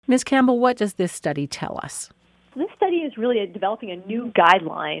Ms. Campbell, what does this study tell us? This study is really developing a new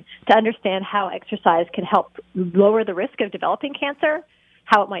guideline to understand how exercise can help lower the risk of developing cancer,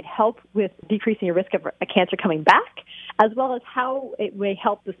 how it might help with decreasing your risk of a cancer coming back, as well as how it may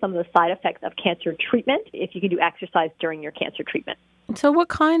help with some of the side effects of cancer treatment if you can do exercise during your cancer treatment. So what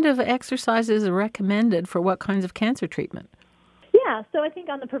kind of exercise is recommended for what kinds of cancer treatment? Yeah, so I think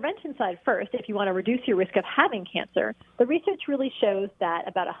on the prevention side first, if you want to reduce your risk of having cancer, the research really shows that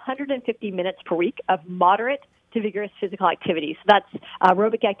about 150 minutes per week of moderate to vigorous physical activity. So that's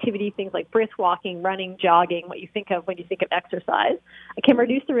aerobic activity, things like brisk walking, running, jogging, what you think of when you think of exercise. It can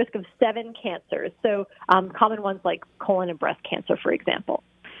reduce the risk of 7 cancers, so common ones like colon and breast cancer, for example.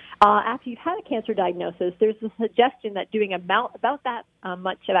 After you've had a cancer diagnosis, there's a suggestion that doing about that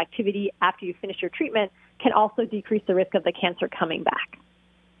much of activity after you finish your treatment can also decrease the risk of the cancer coming back.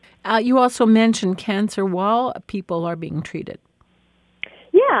 You also mentioned cancer while people are being treated.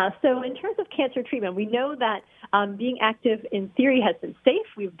 Yeah, so in terms of cancer treatment, we know that being active in theory has been safe.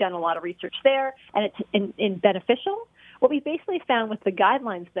 We've done a lot of research there, and it's beneficial. What we basically found with the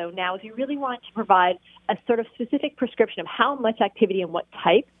guidelines, though, now is we really want to provide a sort of specific prescription of how much activity and what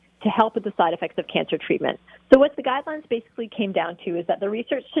type to help with the side effects of cancer treatment. So what the guidelines basically came down to is that the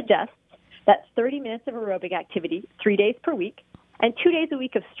research suggests that 30 minutes of aerobic activity 3 days per week and 2 days a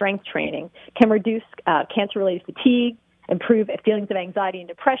week of strength training can reduce cancer-related fatigue, improve feelings of anxiety and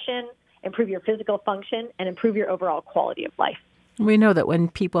depression, improve your physical function, and improve your overall quality of life. We know that when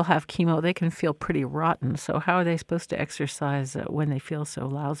people have chemo, they can feel pretty rotten. So how are they supposed to exercise when they feel so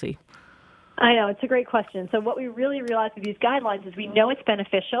lousy? I know, it's a great question. So what we really realized with these guidelines is we know it's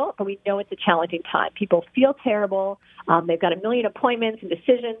beneficial, but we know it's a challenging time. People feel terrible. They've got a million appointments and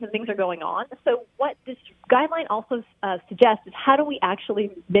decisions and things are going on. So what this guideline also suggests is how do we actually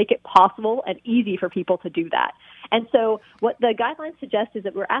make it possible and easy for people to do that? And so what the guidelines suggest is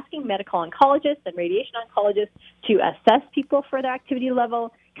that we're asking medical oncologists and radiation oncologists to assess people for their activity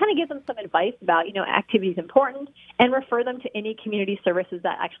level, kind of give them some advice about, activity is important, and refer them to any community services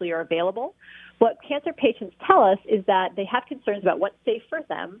that actually are available. What cancer patients tell us is that they have concerns about what's safe for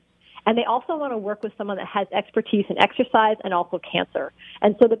them, and they also want to work with someone that has expertise in exercise and also cancer.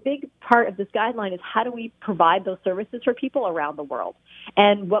 And so the big part of this guideline is how do we provide those services for people around the world?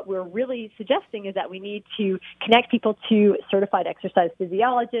 And what we're really suggesting is that we need to connect people to certified exercise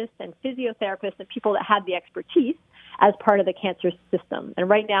physiologists and physiotherapists and people that have the expertise as part of the cancer system. And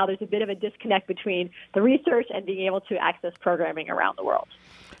right now there's a bit of a disconnect between the research and being able to access programming around the world.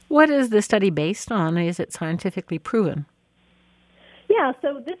 What is the study based on? Is it scientifically proven? Yeah,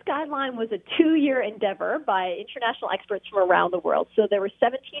 so this guideline was a 2-year endeavor by international experts from around the world. So there were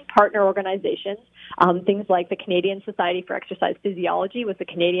 17 partner organizations, things like the Canadian Society for Exercise Physiology was the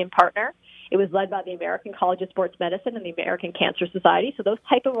Canadian partner. It was led by the American College of Sports Medicine and the American Cancer Society. So those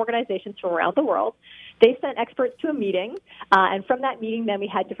type of organizations from around the world. They sent experts to a meeting, and from that meeting, then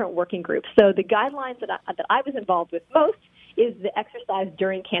we had different working groups. So the guidelines that I was involved with most is the exercise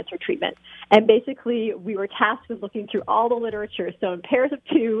during cancer treatment. And basically, we were tasked with looking through all the literature. So in pairs of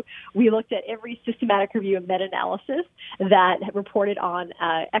 2, we looked at every systematic review and meta-analysis that reported on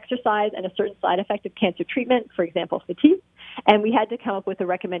exercise and a certain side effect of cancer treatment, for example, fatigue. And we had to come up with a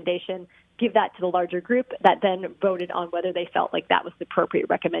recommendation, give that to the larger group that then voted on whether they felt like that was the appropriate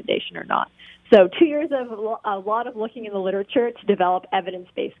recommendation or not. So 2 years of a lot of looking in the literature to develop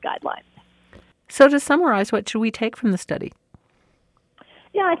evidence-based guidelines. So to summarize, what should we take from the study?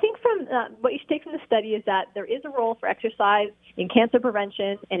 Yeah, I think from what you should take from the study is that there is a role for exercise in cancer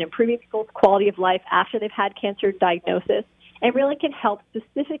prevention and improving people's quality of life after they've had cancer diagnosis, and really can help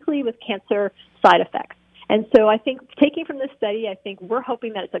specifically with cancer side effects. And so I think taking from this study, I think we're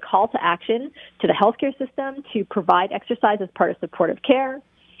hoping that it's a call to action to the healthcare system to provide exercise as part of supportive care.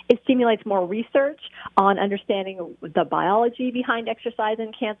 It stimulates more research on understanding the biology behind exercise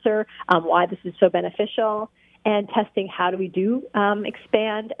and cancer, why this is so beneficial, and testing how do we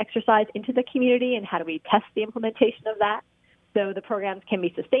expand exercise into the community and how do we test the implementation of that. So the programs can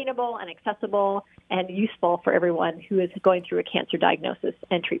be sustainable and accessible and useful for everyone who is going through a cancer diagnosis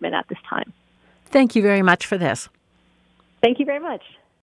and treatment at this time. Thank you very much for this. Thank you very much.